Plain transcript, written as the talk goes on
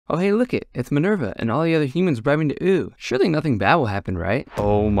Oh hey look it's Minerva and all the other humans bribing to Ooh. Surely nothing bad will happen, right?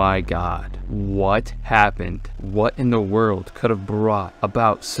 Oh my god. What happened? What in the world could have brought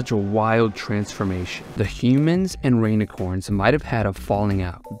about such a wild transformation? The humans and rainicorns might have had a falling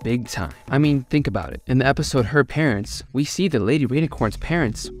out, big time. I mean, think about it. In the episode Her Parents, we see that Lady Rainicorn's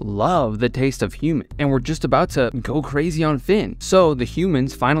parents love the taste of human and were just about to go crazy on Finn. So the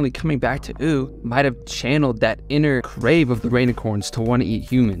humans finally coming back to Ooh might have channeled that inner crave of the rainicorns to want to eat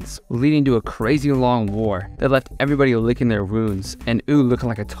humans, leading to a crazy long war that left everybody licking their wounds and Ooh looking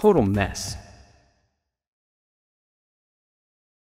like a total mess.